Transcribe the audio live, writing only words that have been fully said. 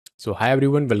So hi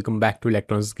everyone, welcome back to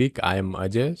Electronics Geek. I am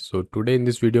Ajay. So today in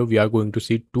this video we are going to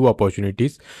see two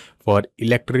opportunities for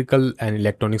electrical and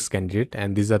electronics candidate,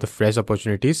 and these are the fresh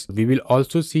opportunities. We will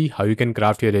also see how you can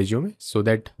craft your resume so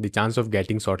that the chance of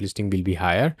getting shortlisting will be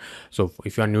higher. So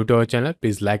if you are new to our channel,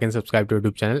 please like and subscribe to our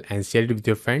YouTube channel and share it with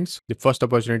your friends. The first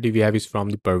opportunity we have is from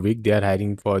the pravaig. They are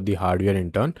hiring for the hardware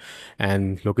intern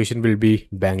and location will be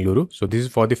Bangalore. So this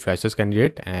is for the freshers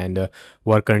candidate and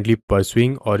who are currently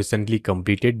pursuing or recently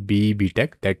completed BE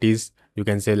Tech. That is, you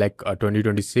can say like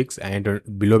 2026 and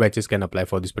below batches can apply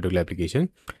for this particular application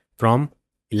from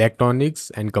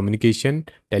electronics and communication,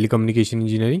 telecommunication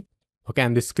engineering. Okay,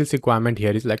 and the skills requirement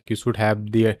here is like you should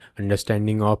have the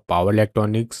understanding of power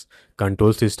electronics,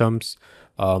 control systems,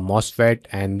 MOSFET,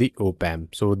 and the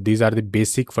op-amp. So these are the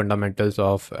basic fundamentals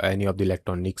of any of the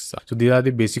electronics. So these are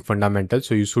the basic fundamentals.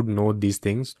 So you should know these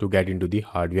things to get into the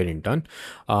hardware intern.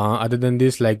 Other than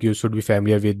this, like you should be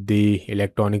familiar with the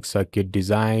electronic circuit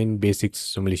design, basic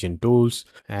simulation tools,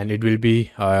 and it will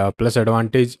be a plus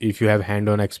advantage if you have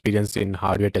hand-on experience in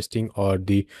hardware testing or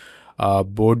the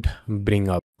board bring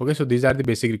up. Okay, so these are the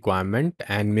basic requirement,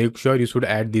 and make sure you should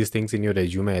add these things in your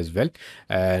resume as well,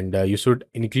 and you should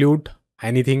include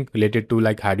anything related to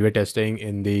like hardware testing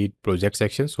in the project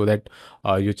section so that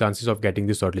your chances of getting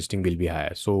the shortlisting will be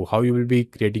higher. So how you will be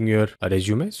creating your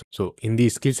resume? So in the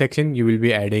skill section you will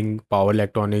be adding power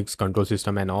electronics, control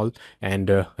system and all,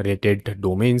 and related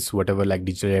domains, whatever like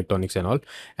digital electronics and all.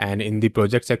 And in the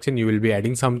project section you will be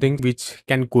adding something which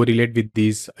can correlate with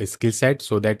these skill sets,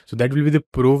 so that will be the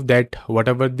proof that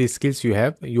whatever the skills you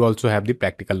have, you also have the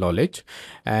practical knowledge.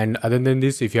 And other than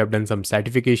this, if you have done some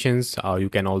certifications, you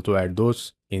can also add those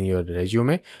in your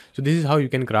resume. So this is how you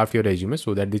can craft your resume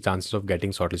so that the chances of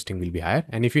getting shortlisting will be higher.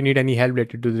 And if you need any help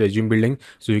related to the resume building,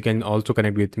 so you can also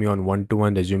connect with me on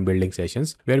one-to-one resume building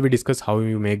sessions where we discuss how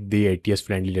you make the ATS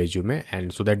friendly resume,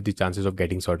 and so that the chances of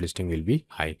getting shortlisting will be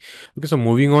high. Okay, so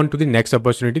moving on to the next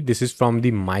opportunity. This is from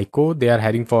the mico. They are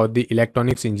hiring for the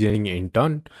electronics engineering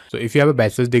intern. So if you have a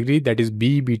bachelor's degree, that is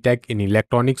BE Tech in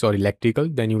electronics or electrical,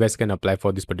 then you guys can apply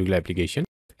for this particular application.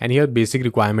 And here basic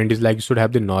requirement is like you should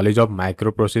have the knowledge of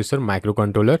microprocessor,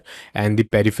 microcontroller, and the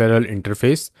peripheral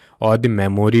interface or the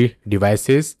memory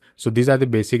devices. So these are the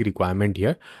basic requirement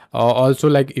here. Also,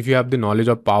 like if you have the knowledge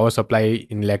of power supply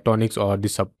in electronics or the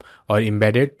sub or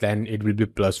embedded, then it will be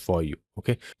plus for you.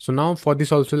 Okay, so now for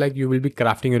this also, like you will be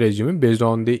crafting a resume based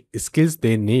on the skills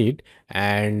they need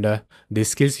and the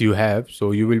skills you have.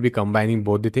 So you will be combining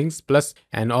both the things plus,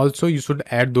 and also you should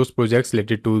add those projects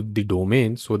related to the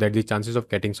domain so that the chances of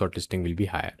getting shortlisting will be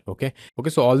higher. Okay,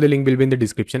 so all the link will be in the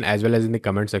description as well as in the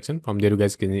comment section. From there you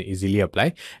guys can easily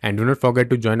apply, and do not forget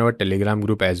to join our Telegram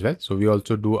group as well. So we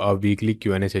also do a weekly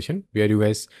Q&A session where you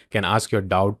guys can ask your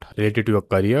doubt related to your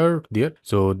career there.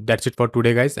 So that's it for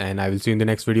today guys, and I will see you in the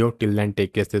next video. Till then,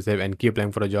 take care, stay safe, and keep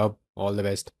applying for a job. All the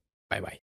best. Bye bye.